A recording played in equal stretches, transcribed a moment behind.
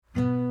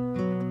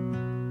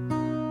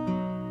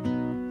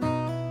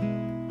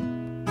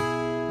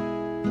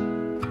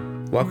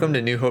Welcome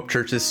to New Hope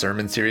Church's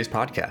Sermon Series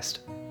podcast.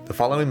 The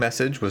following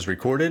message was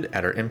recorded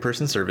at our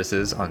in-person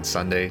services on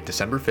Sunday,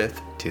 December 5th,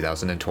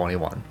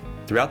 2021.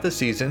 Throughout this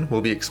season,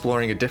 we'll be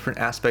exploring a different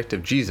aspect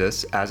of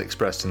Jesus as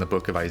expressed in the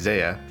book of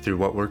Isaiah through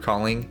what we're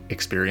calling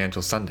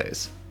Experiential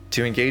Sundays.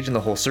 To engage in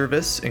the whole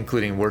service,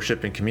 including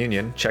worship and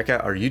communion, check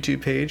out our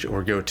YouTube page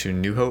or go to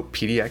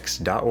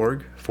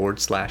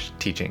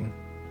newhopepdx.org/teaching.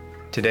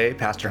 Today,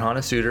 Pastor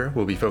Hannah Suter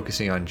will be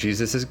focusing on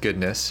Jesus'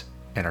 goodness,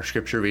 and our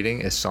scripture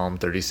reading is Psalm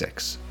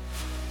 36.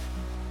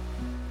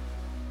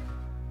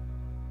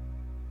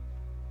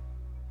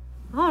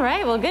 All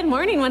right, well, good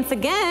morning once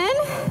again.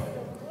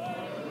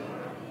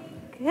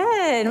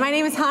 Good. My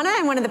name is Hannah.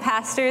 I'm one of the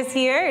pastors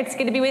here. It's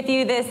good to be with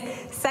you this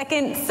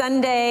second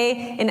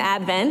Sunday in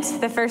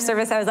Advent. The first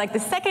service, I was like, the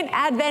second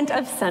Advent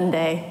of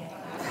Sunday.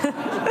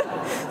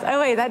 Oh,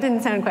 wait, that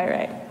didn't sound quite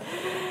right.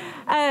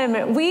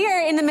 We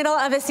are in the middle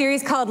of a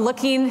series called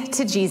Looking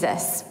to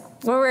Jesus,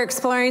 where we're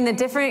exploring the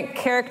different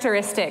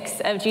characteristics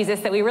of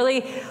Jesus that we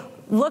really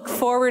look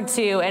forward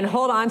to and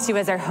hold on to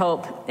as our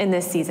hope in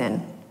this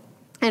season.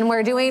 And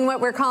we're doing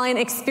what we're calling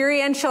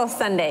Experiential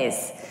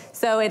Sundays.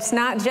 So it's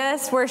not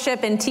just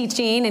worship and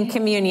teaching and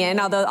communion,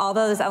 although all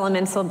those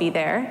elements will be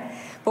there.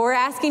 But we're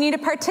asking you to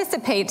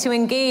participate, to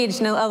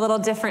engage a little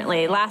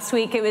differently. Last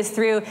week it was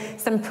through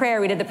some prayer.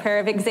 We did the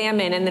prayer of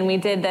examine, and then we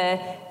did the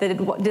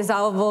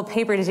dissolvable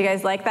paper. Did you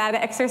guys like that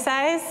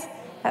exercise?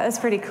 That was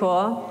pretty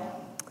cool.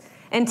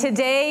 And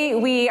today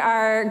we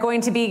are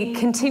going to be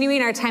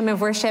continuing our time of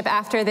worship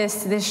after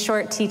this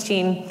short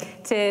teaching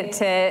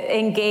to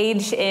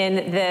engage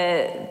in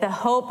the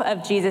hope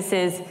of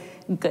Jesus'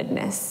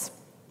 goodness.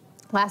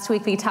 Last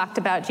week we talked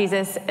about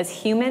Jesus as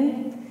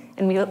human,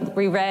 and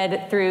we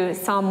read through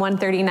Psalm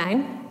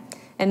 139.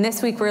 And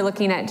this week we're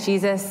looking at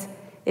Jesus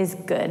is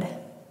good.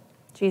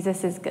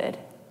 Jesus is good.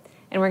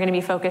 And we're going to be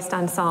focused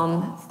on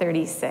Psalm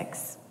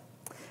 36.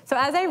 So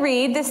as I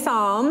read this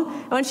psalm,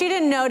 I want you to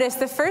notice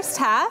the first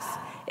half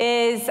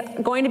is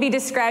going to be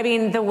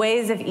describing the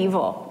ways of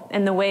evil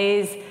and the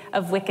ways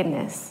of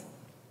wickedness.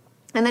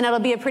 And then it'll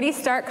be a pretty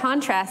stark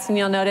contrast, and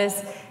you'll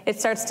notice the psalmist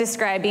starts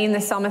describing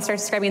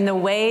the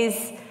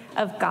ways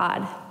of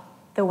God,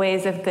 the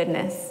ways of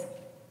goodness.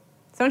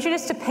 So I want you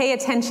just to pay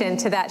attention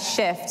to that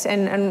shift,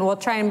 and we'll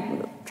try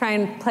and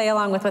play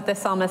along with what the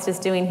psalmist is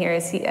doing here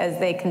as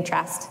they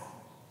contrast.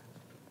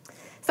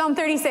 Psalm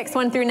 36,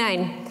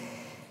 1-9.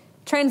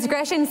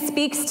 Transgression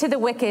speaks to the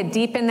wicked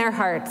deep in their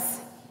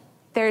hearts.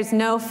 There is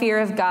no fear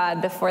of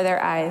God before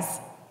their eyes,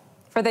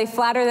 for they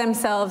flatter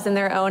themselves in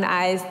their own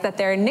eyes that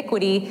their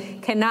iniquity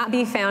cannot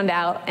be found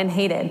out and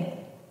hated.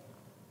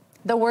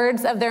 The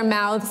words of their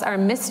mouths are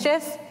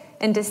mischief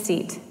and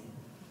deceit.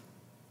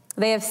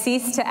 They have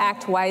ceased to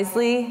act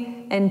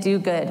wisely and do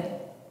good.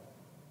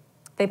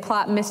 They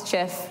plot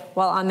mischief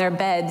while on their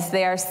beds.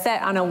 They are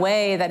set on a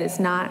way that is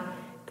not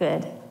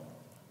good.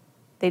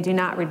 They do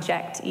not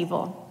reject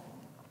evil.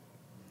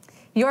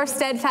 Your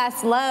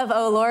steadfast love,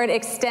 O Lord,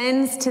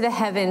 extends to the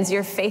heavens,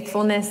 your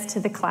faithfulness to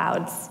the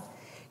clouds.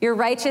 Your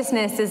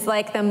righteousness is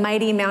like the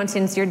mighty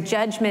mountains. Your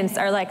judgments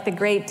are like the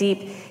great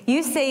deep.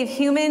 You save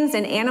humans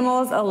and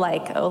animals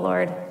alike, O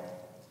Lord.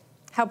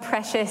 How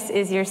precious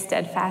is your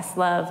steadfast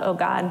love, O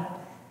God.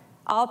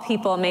 All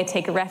people may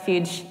take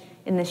refuge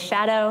in the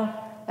shadow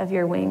of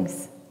your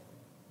wings.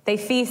 They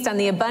feast on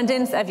the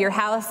abundance of your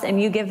house,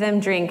 and you give them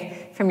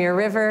drink from your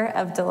river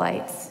of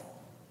delights.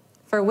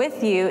 For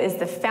with you is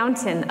the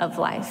fountain of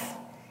life.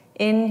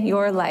 In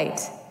your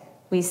light,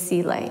 we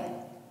see light.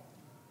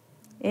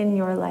 In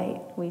your light,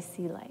 we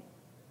see light.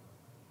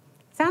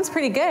 Sounds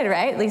pretty good,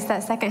 right? At least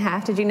that second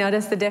half. Did you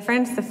notice the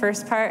difference, the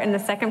first part and the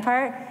second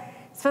part?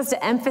 It's supposed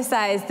to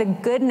emphasize the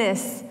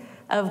goodness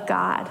of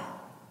God.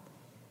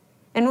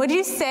 And would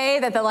you say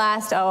that the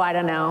last,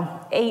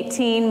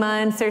 18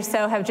 months or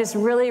so have just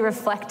really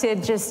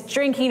reflected just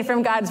drinking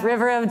from God's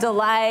river of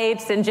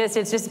delights, and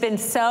it's just been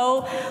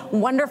so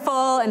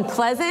wonderful and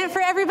pleasant for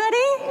everybody?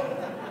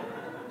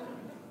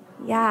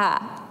 Yeah,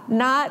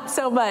 not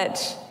so much.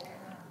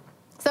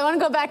 So I want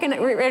to go back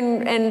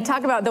and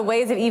talk about the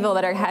ways of evil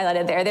that are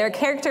highlighted there.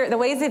 The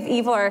ways of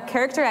evil are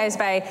characterized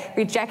by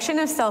rejection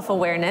of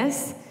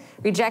self-awareness,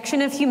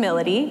 rejection of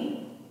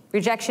humility,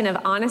 rejection of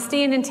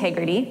honesty and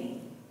integrity,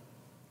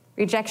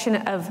 rejection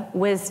of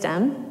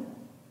wisdom,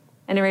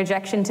 and a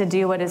rejection to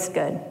do what is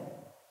good.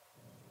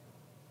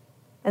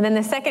 And then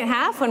the second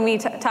half, when we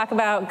talk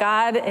about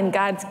God and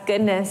God's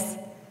goodness,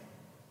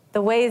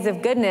 the ways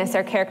of goodness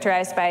are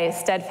characterized by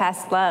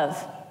steadfast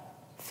love,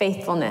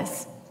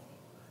 faithfulness,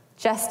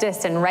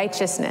 justice and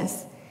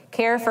righteousness,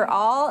 care for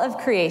all of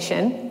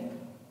creation,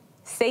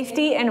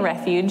 safety and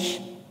refuge,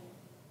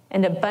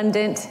 and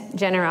abundant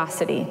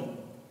generosity.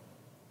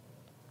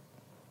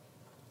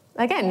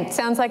 Again,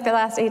 sounds like the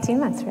last 18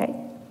 months, right?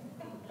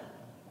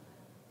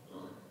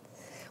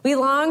 We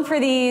long for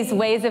these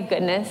ways of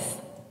goodness,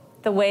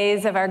 the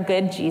ways of our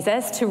good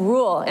Jesus, to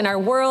rule in our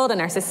world, in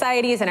our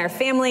societies, in our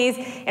families,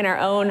 in our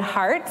own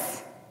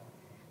hearts.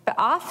 But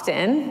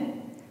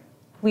often,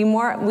 we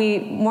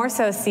more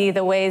so see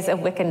the ways of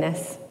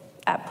wickedness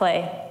at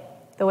play,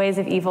 the ways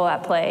of evil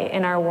at play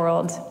in our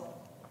world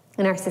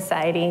in our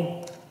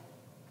society,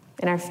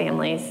 in our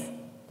families,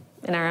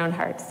 in our own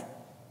hearts.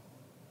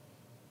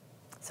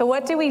 So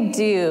what do we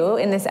do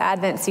in this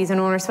Advent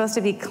season when we're supposed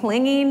to be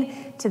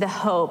clinging to the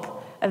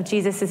hope of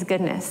Jesus'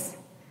 goodness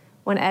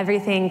when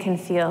everything can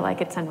feel like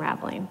it's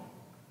unraveling?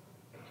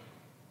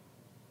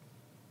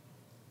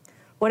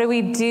 What do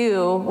we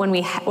do when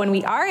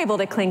we are able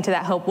to cling to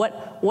that hope?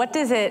 What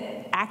does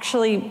it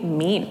actually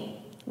mean?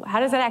 How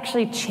does it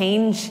actually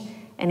change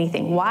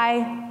anything?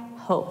 Why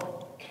hope?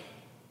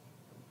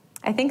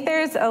 I think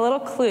there's a little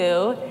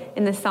clue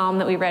in the psalm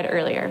that we read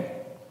earlier,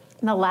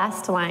 in the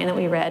last line that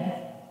we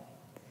read.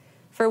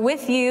 For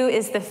with you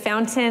is the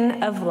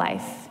fountain of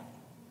life.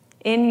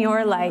 In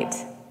your light,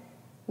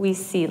 we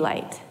see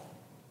light.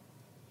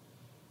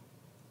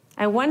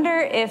 I wonder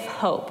if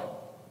hope,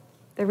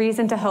 the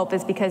reason to hope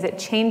is because it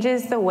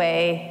changes the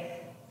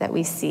way that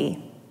we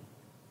see.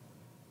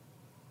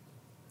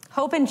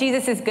 Hope in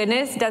Jesus'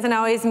 goodness doesn't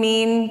always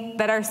mean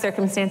that our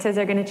circumstances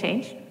are going to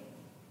change.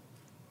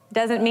 It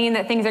doesn't mean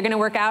that things are going to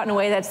work out in a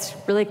way that's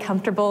really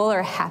comfortable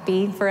or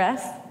happy for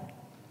us.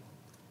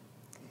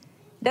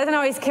 It doesn't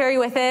always carry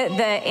with it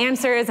the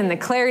answers and the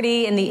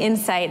clarity and the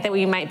insight that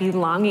we might be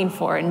longing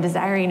for and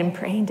desiring and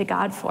praying to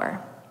God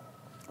for.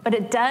 But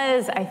it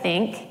does, I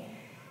think,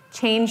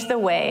 change the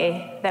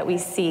way that we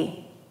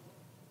see.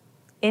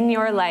 In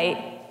your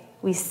light,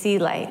 we see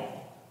light.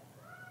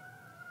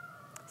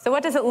 So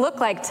what does it look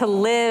like to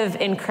live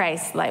in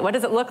Christ's light? What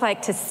does it look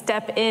like to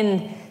step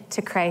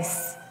into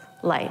Christ's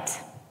light?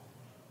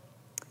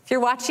 If you're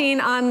watching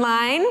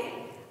online,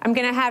 I'm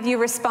going to have you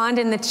respond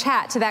in the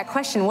chat to that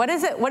question. What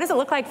does it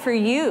look like for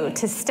you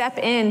to step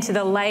into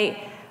the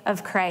light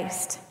of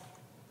Christ?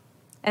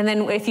 And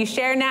then if you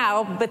share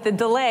now, but the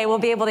delay, we'll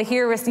be able to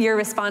hear your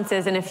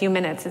responses in a few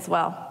minutes as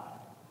well.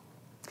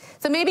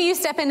 So maybe you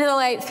step into the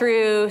light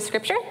through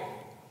Scripture,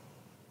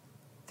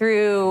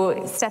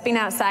 through stepping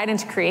outside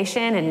into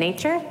creation and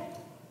nature.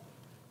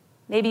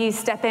 Maybe you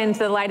step into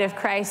the light of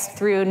Christ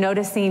through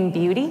noticing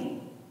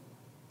beauty,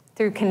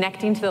 through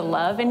connecting to the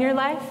love in your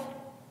life.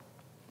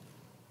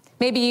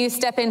 Maybe you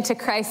step into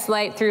Christ's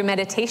light through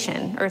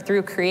meditation or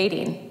through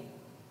creating,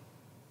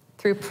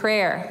 through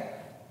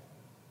prayer.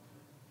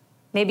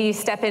 Maybe you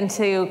step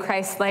into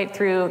Christ's light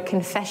through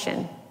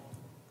confession,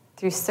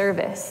 through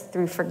service,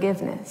 through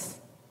forgiveness.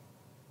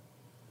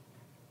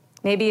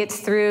 Maybe it's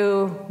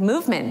through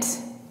movement,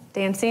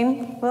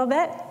 dancing a little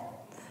bit.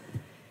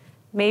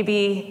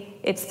 Maybe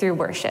it's through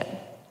worship.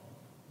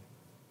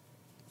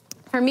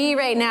 For me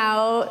right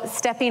now,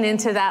 stepping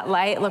into that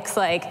light looks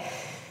like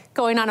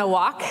going on a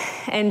walk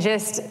and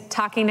just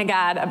talking to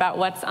God about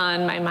what's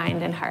on my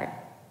mind and heart.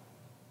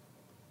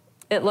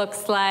 It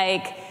looks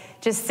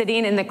like just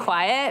sitting in the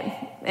quiet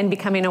and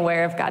becoming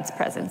aware of God's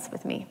presence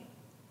with me.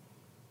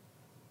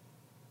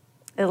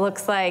 It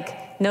looks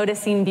like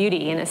noticing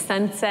beauty in a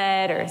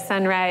sunset or a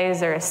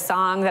sunrise or a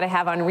song that I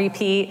have on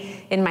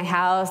repeat in my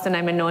house and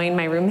I'm annoying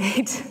my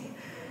roommate.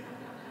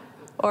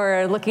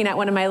 Or looking at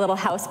one of my little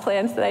house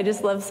plants that I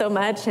just love so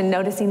much and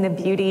noticing the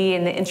beauty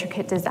and the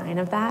intricate design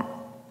of that.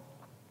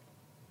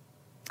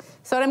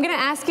 So what I'm going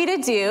to ask you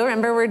to do,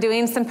 remember we're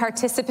doing some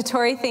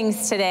participatory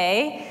things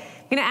today.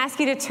 I'm going to ask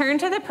you to turn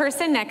to the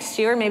person next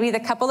to you or maybe the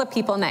couple of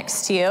people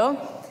next to you.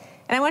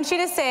 And I want you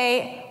to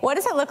say, what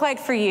does it look like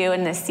for you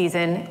in this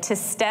season to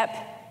step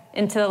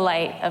into the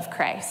light of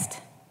Christ?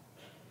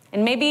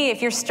 And maybe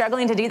if you're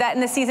struggling to do that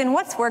in this season,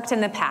 what's worked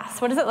in the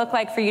past? What does it look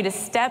like for you to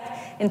step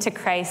into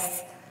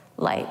Christ's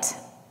light?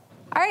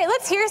 All right,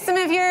 let's hear some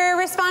of your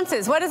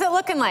responses. What is it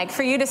looking like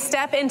for you to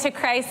step into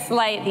Christ's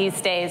light these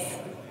days?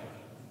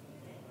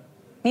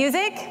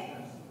 Music?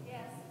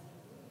 Yes.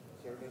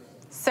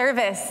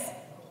 Service.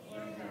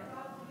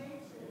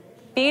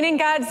 Being in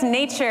God's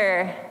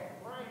nature.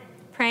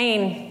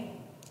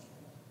 Praying.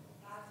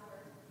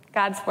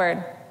 God's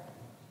word.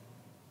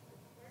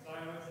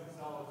 Silence and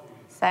solitude.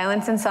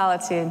 Silence and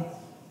solitude.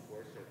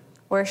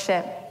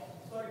 Worship.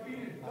 It's like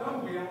being a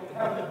dumb being able to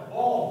have that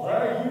ball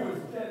right? You was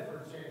dead for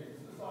a change.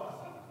 This is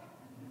awesome.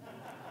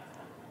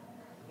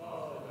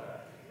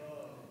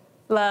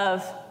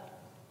 Love.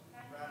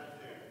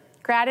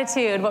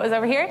 Gratitude. What was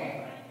over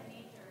here?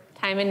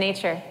 Time in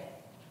nature.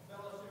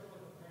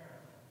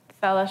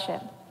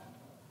 Fellowship.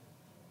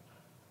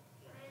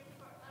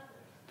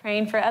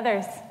 Praying for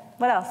others.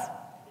 What else?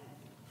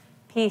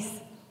 Peace.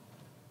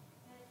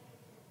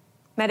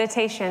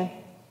 Meditation.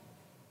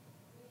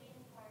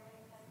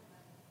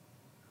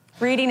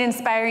 Reading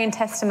inspiring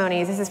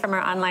testimonies. This is from our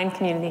online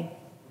community.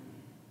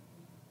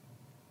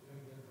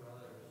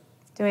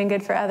 Doing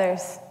good for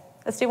others.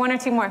 Let's do one or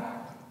two more.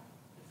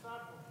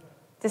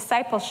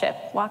 Discipleship,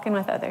 walking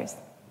with others.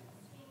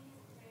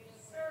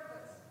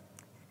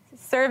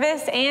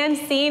 Service and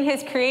seeing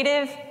his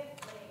creative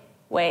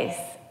ways.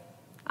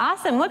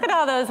 Awesome. Look at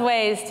all those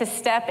ways to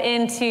step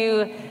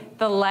into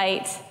the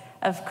light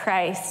of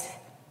Christ.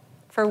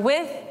 For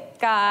with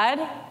God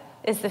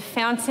is the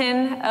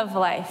fountain of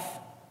life.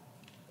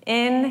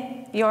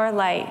 In your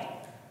light,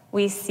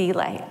 we see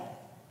light.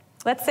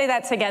 Let's say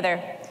that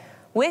together.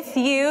 With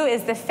you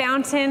is the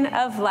fountain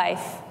of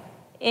life.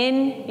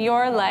 In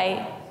your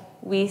light,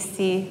 we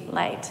see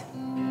light.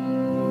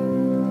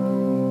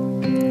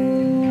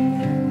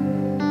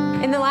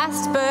 In the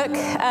last book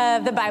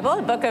of the Bible,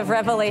 the book of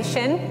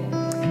Revelation,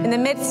 in the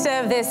midst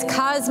of this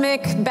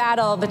cosmic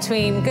battle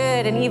between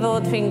good and evil,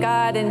 between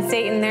God and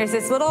Satan, there's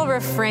this little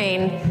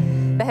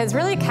refrain that has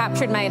really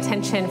captured my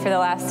attention for the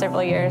last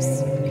several years.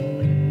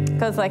 It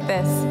goes like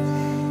this.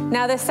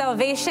 Now the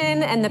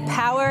salvation and the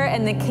power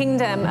and the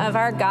kingdom of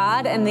our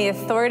God and the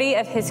authority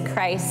of his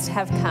Christ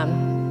have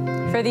come.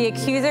 For the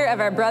accuser of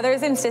our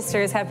brothers and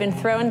sisters have been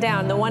thrown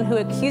down, the one who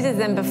accuses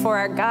them before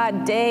our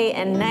God day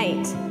and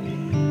night.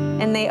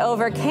 And they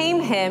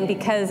overcame him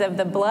because of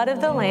the blood of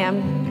the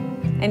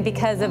Lamb and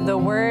because of the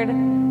word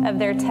of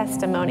their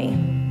testimony.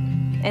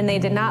 And they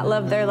did not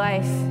love their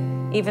life,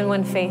 even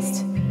when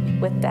faced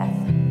with death.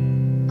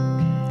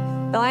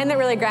 The line that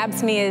really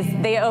grabs me is,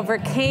 they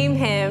overcame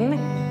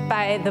him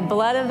by the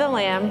blood of the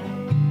Lamb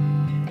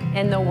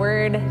and the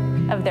word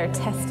of their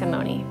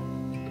testimony.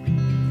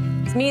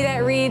 To me,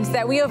 that reads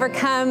that we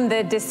overcome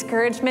the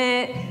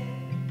discouragement,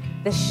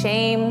 the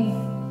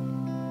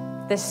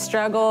shame, the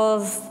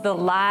struggles, the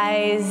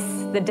lies,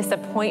 the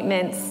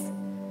disappointments,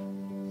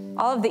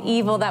 all of the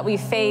evil that we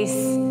face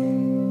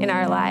in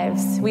our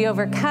lives. We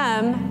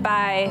overcome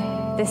by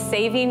the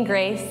saving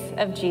grace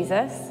of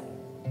Jesus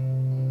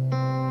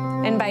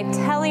and by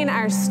telling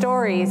our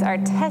stories, our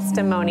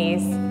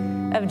testimonies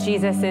of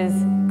Jesus'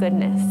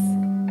 goodness.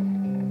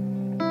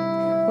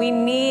 We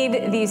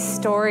need these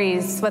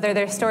stories, whether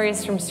they're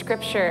stories from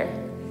Scripture,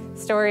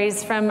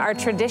 stories from our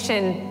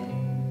tradition,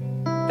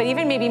 but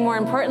even maybe more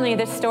importantly,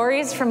 the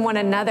stories from one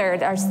another,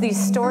 these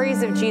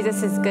stories of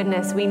Jesus'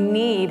 goodness we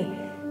need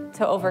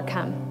to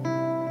overcome.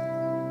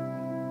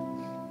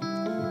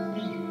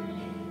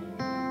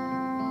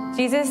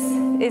 Jesus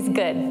is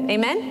good.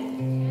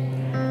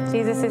 Amen?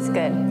 Jesus is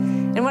good.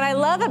 And what I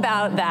love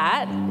about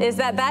that is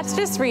that that's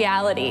just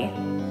reality.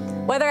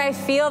 Whether I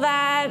feel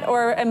that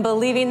or am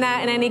believing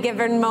that in any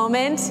given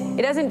moment,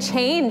 it doesn't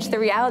change the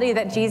reality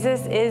that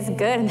Jesus is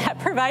good. And that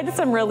provides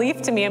some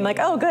relief to me. I'm like,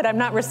 oh, good, I'm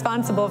not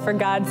responsible for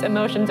God's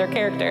emotions or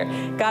character.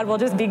 God will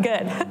just be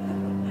good.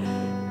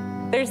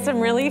 There's some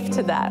relief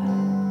to that.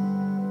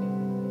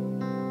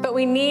 But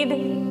we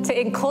need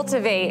to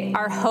cultivate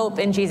our hope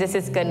in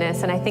Jesus'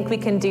 goodness. And I think we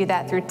can do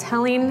that through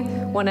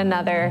telling one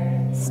another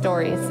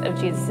stories of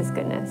Jesus'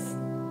 goodness.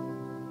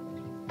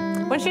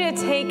 I want you to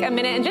take a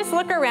minute and just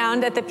look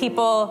around at the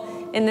people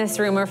in this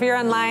room. Or if you're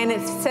online,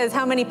 it says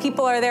how many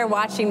people are there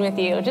watching with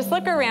you. Just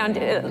look around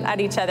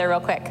at each other real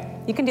quick.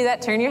 You can do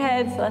that. Turn your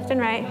heads left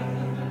and right.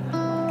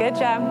 Good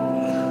job.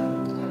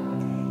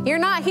 You're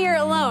not here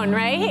alone,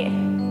 right?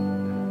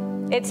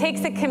 It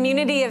takes a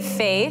community of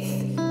faith.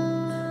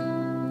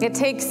 It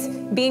takes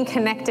being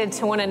connected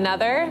to one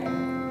another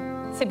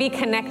to be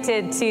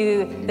connected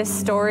to the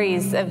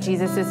stories of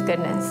Jesus'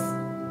 goodness.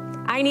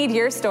 I need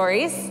your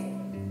stories.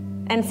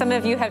 And some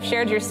of you have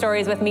shared your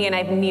stories with me, and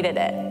I've needed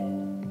it.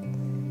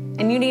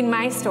 And you need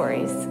my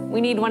stories.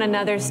 We need one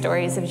another's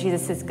stories of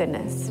Jesus'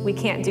 goodness. We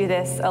can't do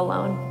this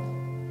alone.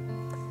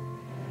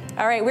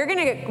 All right, we're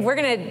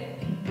gonna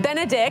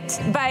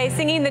benedict by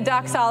singing the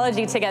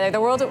doxology together. The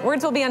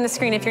words will be on the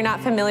screen if you're not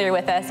familiar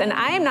with us. And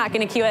I am not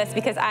going to cue us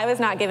because I was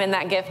not given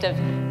that gift of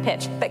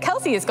pitch. But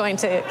Kelsey is going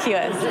to cue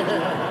us.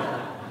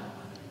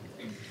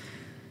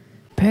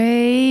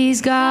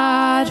 Praise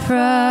God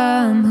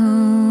from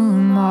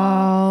whom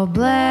all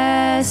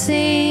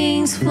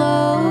blessings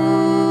flow.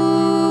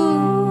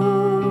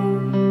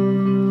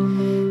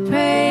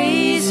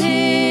 Praise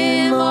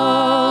him,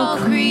 all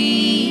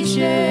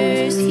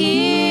creatures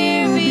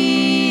here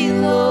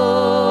below.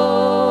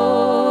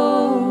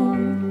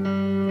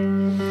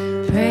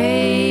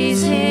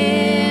 Praise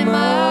him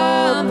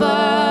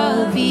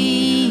above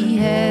the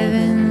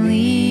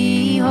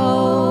heavenly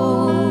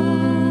hosts.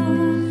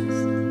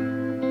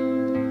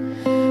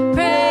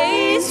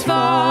 Praise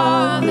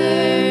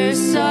Father,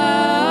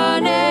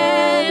 Son,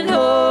 and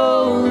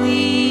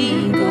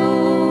Holy Ghost.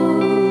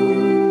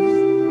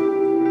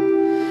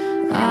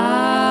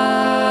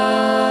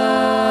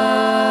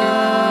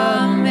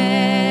 Amen.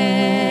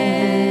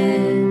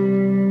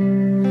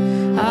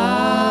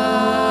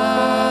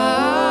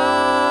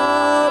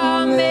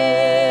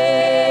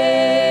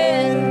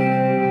 Amen.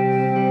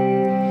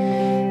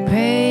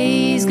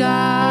 Praise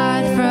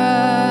God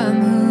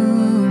from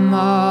whom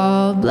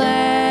all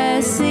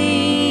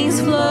blessings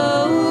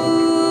flow.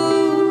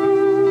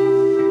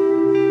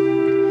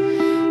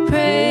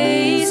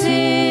 Praise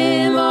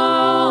him,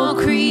 all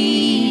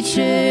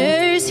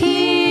creatures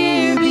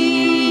here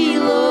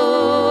below.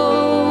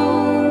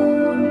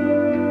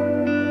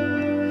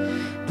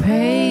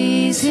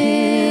 Praise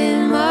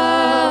him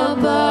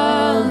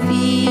above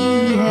the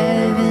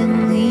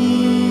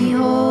heavenly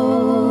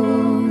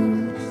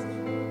hosts.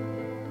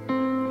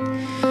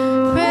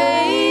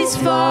 Praise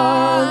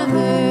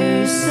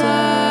Father,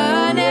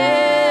 Son,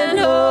 and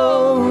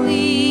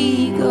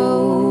Holy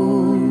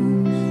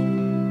Ghost.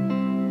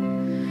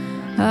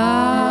 Amen.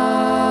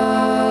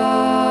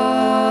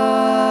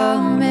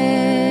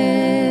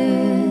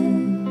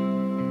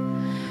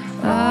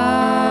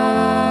 Amen.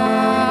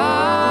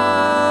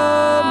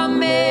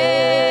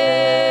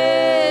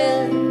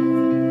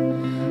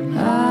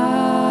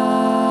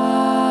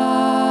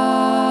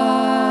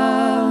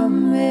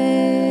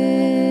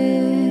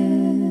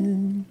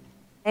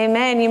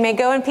 May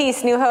go in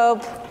peace, New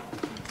Hope.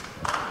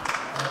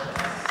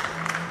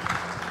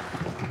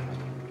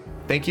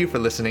 Thank you for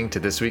listening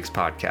to this week's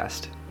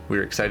podcast.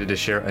 We're excited to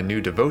share a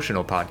new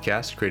devotional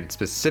podcast created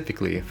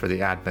specifically for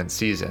the Advent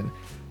season.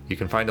 You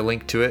can find a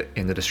link to it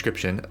in the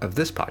description of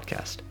this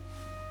podcast.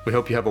 We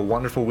hope you have a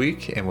wonderful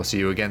week, and we'll see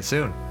you again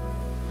soon.